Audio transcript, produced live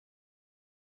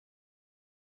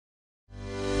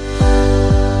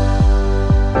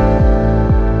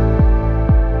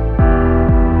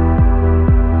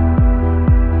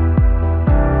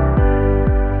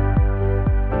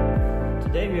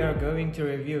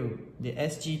review the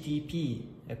SGT-P,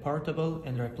 a portable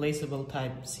and replaceable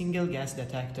type single gas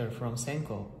detector from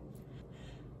Senko.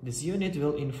 This unit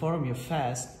will inform you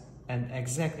fast and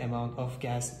exact amount of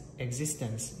gas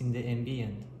existence in the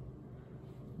ambient.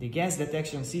 The gas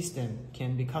detection system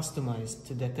can be customized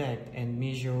to detect and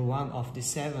measure one of the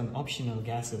 7 optional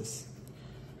gases.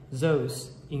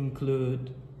 Those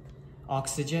include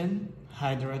oxygen,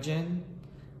 hydrogen,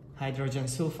 hydrogen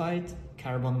sulphide,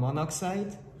 carbon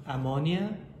monoxide,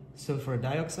 ammonia, sulfur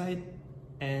dioxide,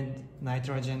 and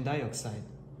nitrogen dioxide.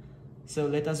 So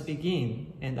let us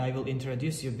begin, and I will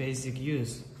introduce you basic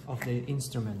use of the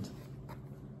instrument.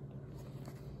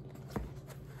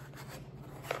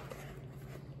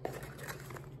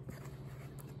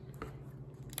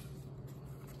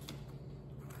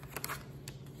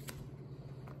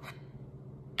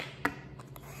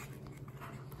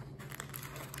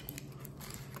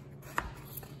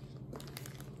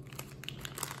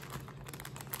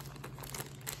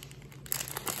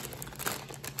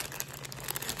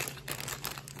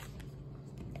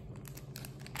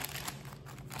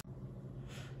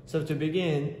 So to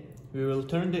begin, we will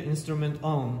turn the instrument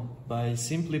on by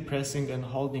simply pressing and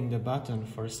holding the button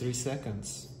for 3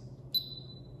 seconds.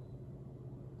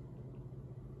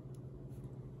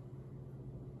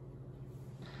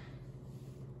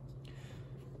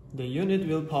 The unit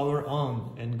will power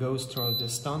on and goes through the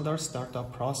standard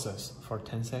startup process for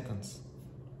 10 seconds.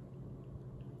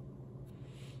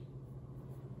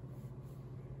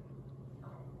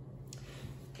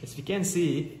 As we can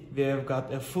see, we have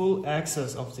got a full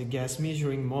access of the gas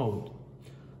measuring mode,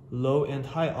 low and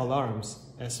high alarms,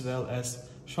 as well as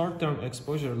short-term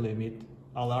exposure limit,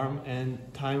 alarm and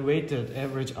time-weighted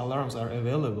average alarms are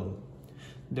available.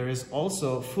 There is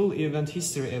also full event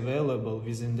history available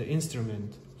within the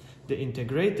instrument. The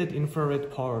integrated infrared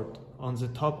port on the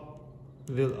top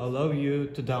will allow you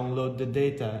to download the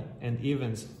data and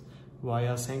events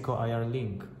via Senko IR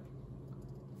link.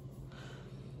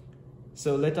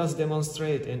 So let us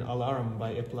demonstrate an alarm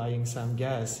by applying some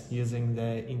gas using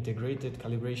the integrated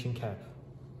calibration cap.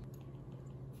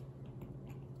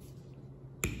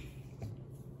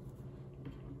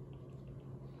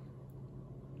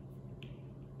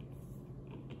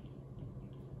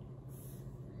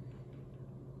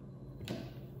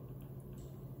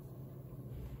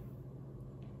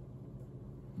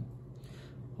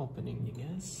 Opening the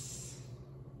gas.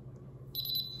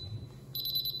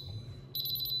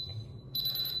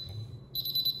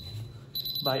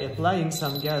 By applying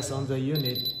some gas on the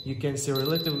unit, you can see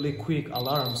relatively quick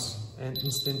alarms and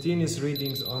instantaneous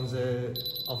readings of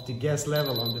the gas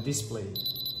level on the display.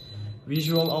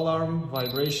 Visual alarm,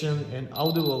 vibration, and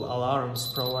audible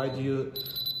alarms provide you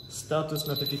status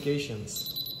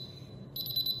notifications.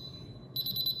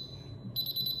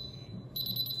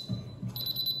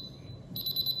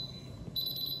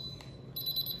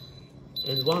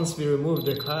 And once we remove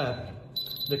the cap,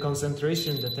 the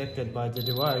concentration detected by the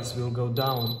device will go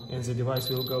down and the device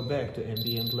will go back to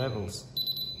ambient levels.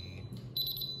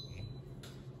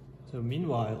 So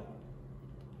meanwhile,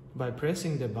 by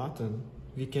pressing the button,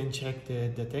 we can check the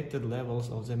detected levels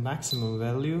of the maximum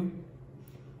value,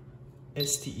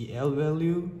 STEL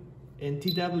value, and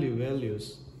TW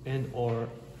values, and or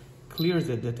clear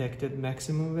the detected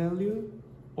maximum value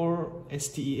or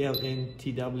STEL and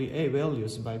TWA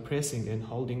values by pressing and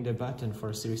holding the button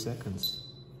for 3 seconds.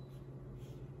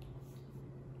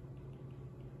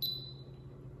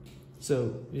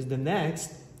 So with the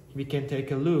next, we can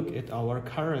take a look at our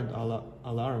current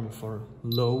alarm for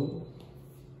low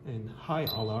and high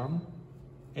alarm,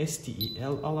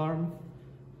 STEL alarm,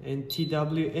 and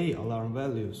TWA alarm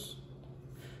values.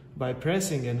 By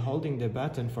pressing and holding the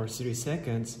button for 3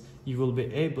 seconds, you will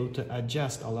be able to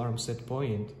adjust alarm set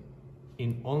point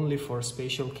in only 4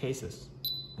 special cases.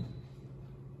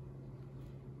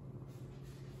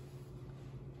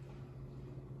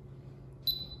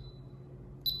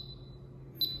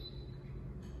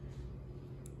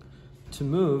 To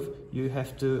move, you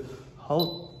have to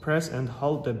press and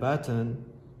hold the button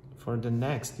for the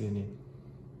next unit.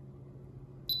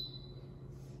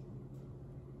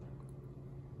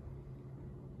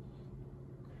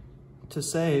 To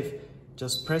save,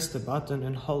 just press the button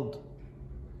and hold.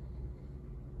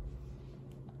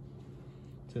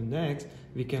 So next,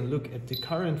 we can look at the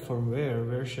current firmware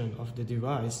version of the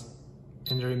device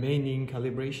and the remaining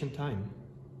calibration time.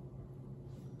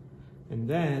 And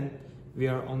then, we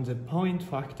are on the point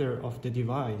factor of the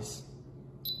device,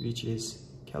 which is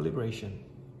calibration.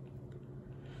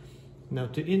 Now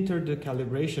to enter the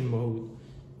calibration mode,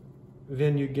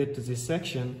 when you get to this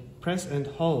section, press and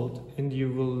hold and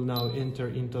you will now enter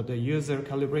into the user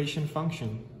calibration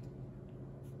function.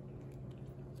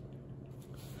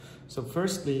 So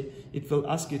firstly, it will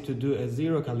ask you to do a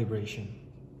zero calibration.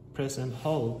 Press and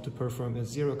hold to perform a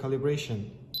zero calibration,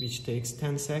 which takes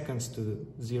 10 seconds to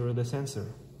zero the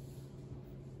sensor.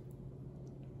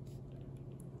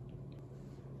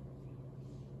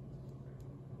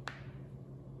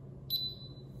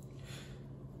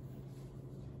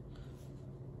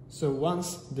 So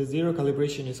once the zero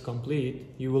calibration is complete,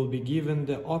 you will be given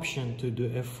the option to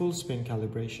do a full spin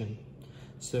calibration.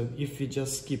 So if we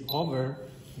just skip over,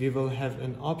 we will have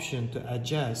an option to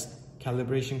adjust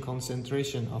calibration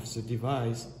concentration of the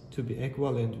device to be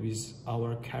equivalent with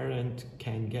our current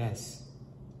CAN gas.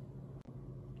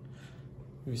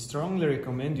 We strongly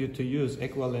recommend you to use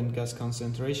equivalent gas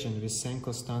concentration with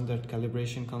Senko standard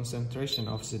calibration concentration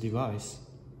of the device.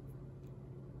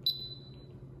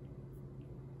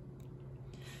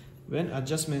 When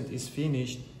adjustment is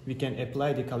finished, we can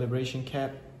apply the calibration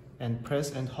cap and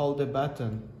press and hold the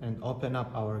button and open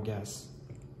up our gas.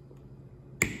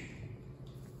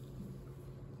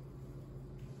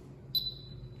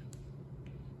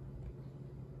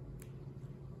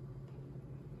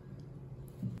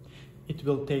 It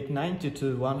will take 90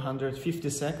 to 150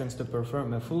 seconds to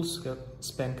perform a full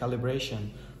span calibration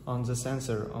on the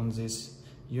sensor on this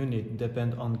unit,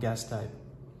 depend on gas type.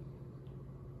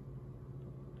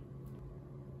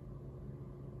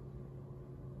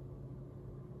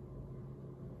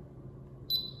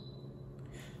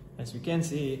 As you can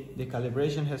see, the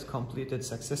calibration has completed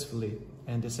successfully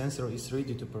and the sensor is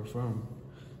ready to perform.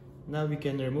 Now we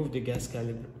can remove the gas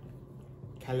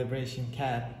calibration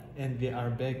cap and we are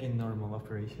back in normal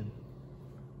operation.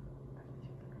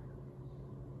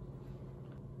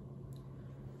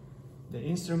 The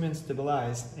instrument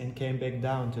stabilized and came back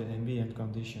down to ambient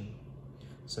condition.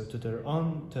 So to turn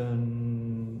on,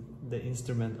 turn the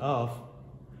instrument off,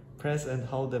 press and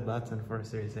hold the button for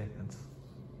 3 seconds.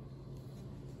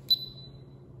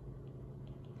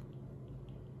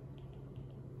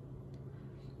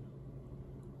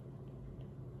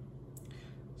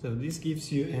 So this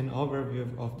gives you an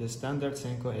overview of the standard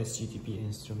Senko SGT-P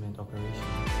instrument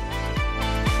operation.